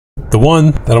The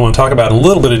one that I want to talk about in a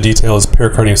little bit of detail is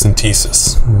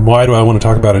pericardiocentesis. Why do I want to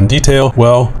talk about it in detail?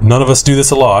 Well, none of us do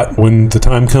this a lot. When the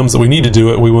time comes that we need to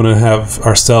do it, we want to have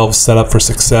ourselves set up for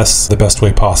success the best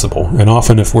way possible. And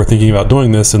often if we're thinking about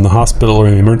doing this in the hospital or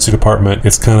in the emergency department,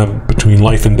 it's kind of between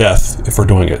life and death if we're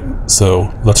doing it.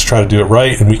 So let's try to do it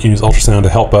right, and we can use ultrasound to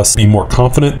help us be more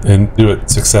confident and do it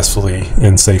successfully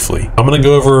and safely. I'm going to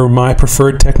go over my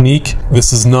preferred technique.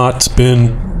 This has not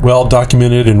been well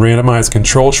documented in randomized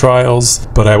control trials,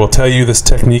 but I will tell you this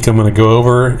technique I'm going to go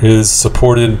over is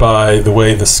supported by the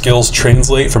way the skills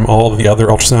translate from all of the other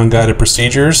ultrasound guided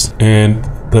procedures, and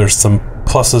there's some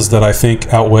pluses that I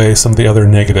think outweigh some of the other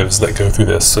negatives that go through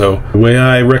this. So the way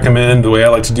I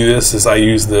like to do this is I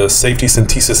use the safety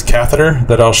centesis catheter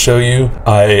that I'll show you.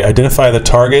 I identify the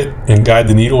target and guide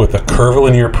the needle with a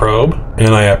curvilinear probe,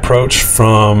 and I approach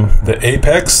from the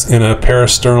apex in a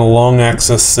parasternal long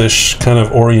axis-ish kind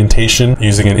of orientation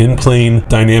using an in-plane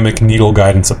dynamic needle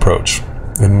guidance approach.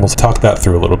 And we'll talk that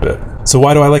through a little bit. So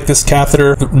why do I like this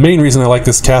catheter? The main reason I like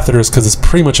this catheter is because it's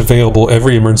pretty much available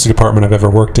every emergency department I've ever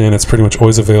worked in. It's pretty much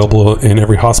always available in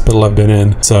every hospital I've been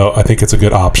in, so I think it's a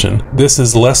good option. This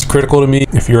is less critical to me.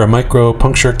 If you're a micro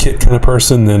puncture kit kind of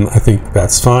person, then I think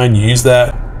that's fine. You use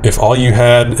that. If all you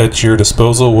had at your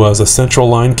disposal was a central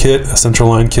line kit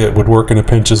would work in a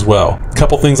pinch as well. A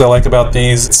couple things I like about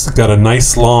these: it's got a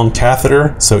nice long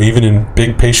catheter, so even in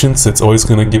big patients, it's always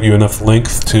going to give you enough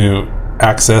length to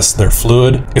access their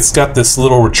fluid. It's got this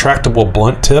little retractable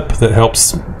blunt tip that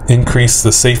helps increase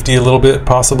the safety a little bit,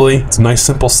 possibly. It's a nice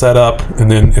simple setup, and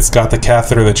then it's got the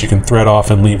catheter that you can thread off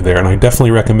and leave there. And I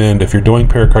definitely recommend, if you're doing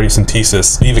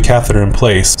pericardiocentesis, leave a catheter in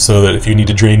place so that if you need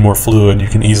to drain more fluid, you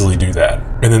can easily do that.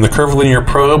 And then the curvilinear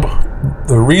probe.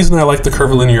 The reason I like the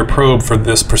curvilinear probe for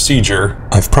this procedure,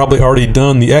 I've probably already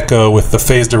done the echo with the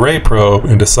phased array probe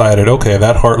and decided, okay,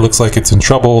 that heart looks like it's in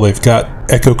trouble. They've got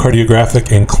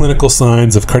echocardiographic and clinical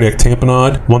signs of cardiac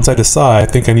tamponade. Once I decide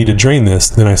I think I need to drain this,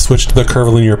 then I switch to the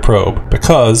curvilinear probe,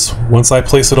 because once I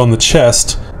place it on the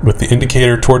chest with the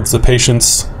indicator towards the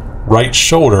patient's right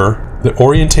shoulder, the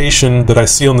orientation that I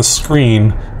see on the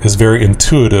screen is very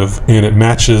intuitive, and it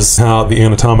matches how the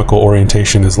anatomical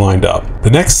orientation is lined up. The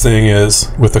next thing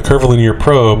is, with the curvilinear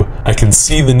probe, I can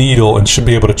see the needle and should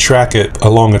be able to track it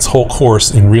along its whole course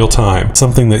in real time,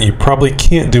 something that you probably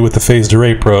can't do with the phased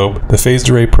array probe. The phased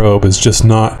array probe is just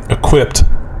not equipped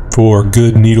for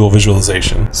good needle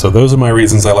visualization. So those are my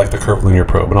reasons I like the curvilinear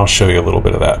probe, and I'll show you a little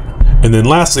bit of that. And then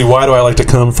lastly, why do I like to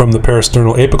come from the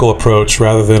parasternal apical approach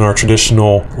rather than our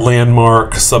traditional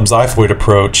landmark subxiphoid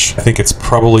approach? I think it's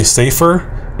probably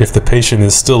safer. If the patient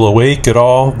is still awake at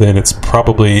all, then it's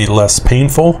probably less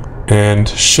painful and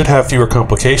should have fewer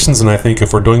complications. And I think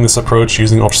if we're doing this approach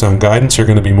using ultrasound guidance, you're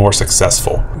going to be more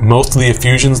successful. Most of the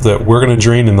effusions that we're going to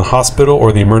drain in the hospital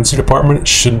or the emergency department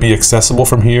should be accessible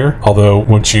from here. Although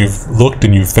once you've looked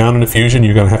and you've found an effusion,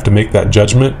 you're going to have to make that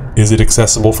judgment. Is it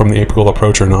accessible from the apical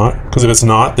approach or not? Because if it's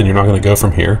not, then you're not going to go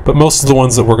from here. But most of the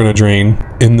ones that we're going to drain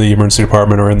in the emergency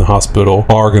department or in the hospital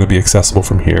are going to be accessible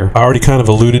from here. I already kind of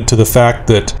alluded to the fact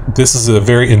that this is a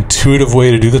very intuitive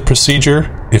way to do the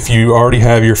procedure. If you already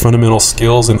have your fundamental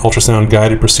skills in ultrasound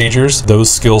guided procedures,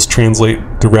 those skills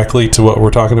translate directly to what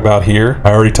we're talking about here.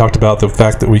 I already talked about the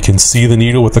fact that we can see the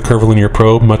needle with the curvilinear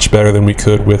probe much better than we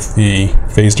could with the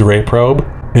phased array probe.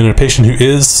 And in a patient who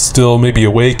is still maybe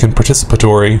awake and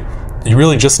participatory, you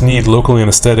really just need local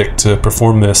anesthetic to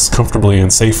perform this comfortably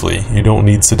and safely. You don't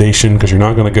need sedation because you're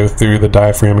not going to go through the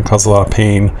diaphragm and cause a lot of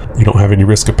pain. You don't have any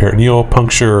risk of peritoneal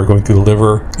puncture or going through the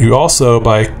liver. You also,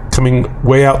 by coming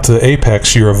way out to the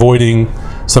apex, you're avoiding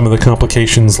some of the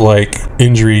complications like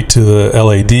injury to the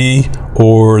LAD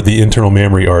or the internal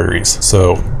mammary arteries.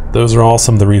 So those are all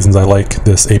some of the reasons I like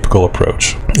this apical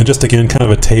approach. And just again, kind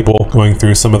of a table going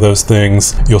through some of those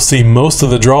things. You'll see most of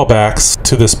the drawbacks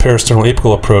to this parasternal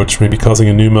apical approach, maybe causing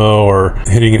a pneumo or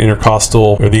hitting an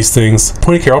intercostal or these things.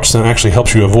 Point of care ultrasound actually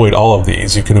helps you avoid all of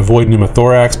these. You can avoid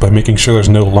pneumothorax by making sure there's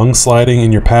no lung sliding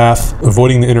in your path,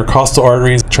 avoiding the intercostal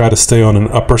arteries, try to stay on an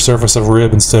upper surface of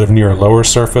rib instead of near a lower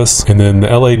surface, and then the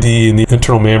LAD and the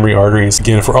internal mammary arteries.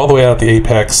 Again, if we're all the way out at the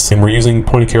apex and we're using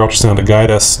point of care ultrasound to guide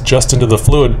us just into the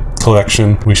fluid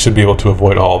collection, we should be able to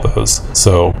avoid all of those.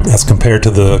 So as compared to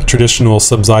the traditional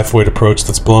subxiphoid approach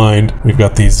that's blind, we've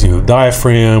got these, the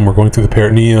diaphragm, we're going through the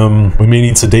peritoneum. We may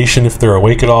need sedation if they're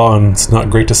awake at all, and it's not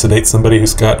great to sedate somebody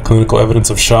who's got clinical evidence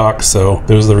of shock. So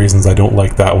those are the reasons I don't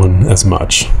like that one as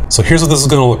much. So here's what this is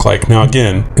going to look like. Now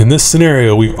again, in this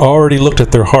scenario, we've already looked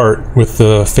at their heart with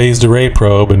the phased array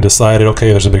probe and decided, okay,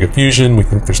 there's a big effusion, we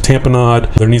think there's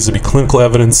tamponade, there needs to be clinical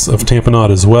evidence of tamponade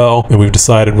as well, and we've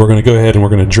decided we're going to go ahead and we're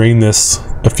going to drain this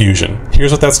effusion.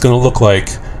 Here's what that's going to look like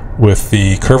with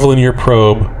the curvilinear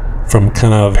probe from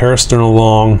kind of parasternal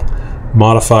long,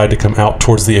 modified to come out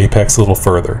towards the apex a little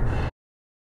further.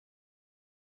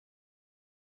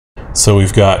 So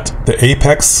we've got the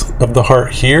apex of the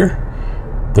heart here,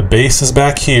 the base is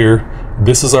back here,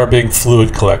 this is our big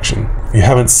fluid collection. If you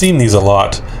haven't seen these a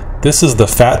lot, this is the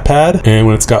fat pad, and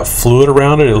when it's got fluid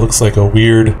around it, it looks like a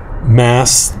weird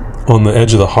mass on the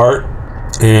edge of the heart,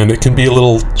 and it can be a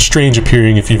little strange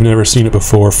appearing if you've never seen it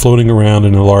before, floating around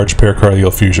in a large pericardial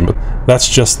effusion, but that's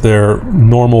just their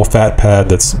normal fat pad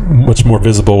that's much more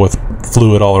visible with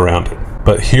fluid all around it.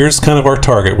 But here's kind of our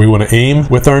target. We want to aim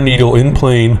with our needle in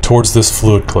plane towards this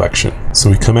fluid collection.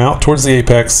 So we come out towards the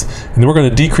apex, and then we're going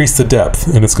to decrease the depth,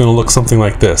 and it's going to look something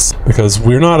like this, because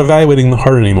we're not evaluating the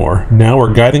heart anymore. Now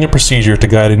we're guiding a procedure to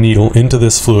guide a needle into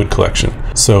this fluid collection.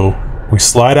 So we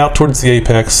slide out towards the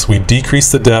apex, we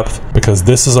decrease the depth, because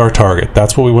this is our target.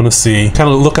 That's what we want to see.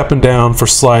 Kind of look up and down for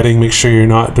sliding, make sure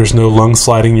there's no lung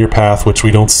sliding in your path, which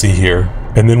we don't see here.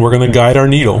 And then we're going to guide our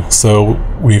needle. So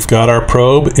we've got our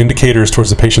probe indicators towards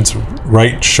the patient's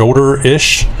right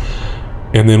shoulder-ish,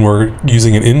 and then we're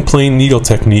using an in-plane needle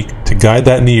technique to guide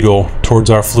that needle towards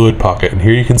our fluid pocket. And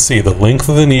here you can see the length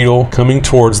of the needle coming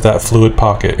towards that fluid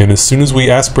pocket. And as soon as we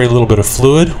aspirate a little bit of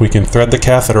fluid, we can thread the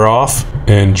catheter off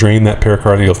and drain that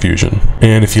pericardial effusion.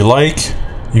 And if you like,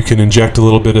 you can inject a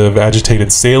little bit of agitated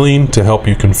saline to help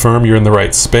you confirm you're in the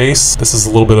right space. This is a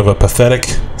little bit of a pathetic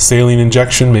saline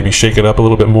injection, maybe shake it up a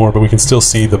little bit more, but we can still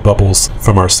see the bubbles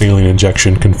from our saline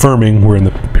injection confirming we're in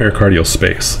the pericardial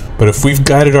space. But if we've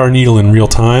guided our needle in real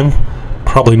time,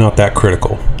 probably not that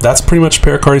critical. That's pretty much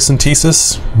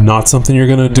pericardiocentesis. Not something you're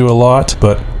going to do a lot,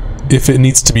 but if it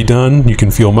needs to be done, you can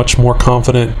feel much more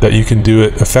confident that you can do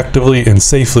it effectively and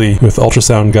safely with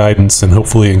ultrasound guidance, and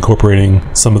hopefully incorporating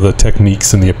some of the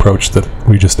techniques and the approach that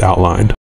we just outlined.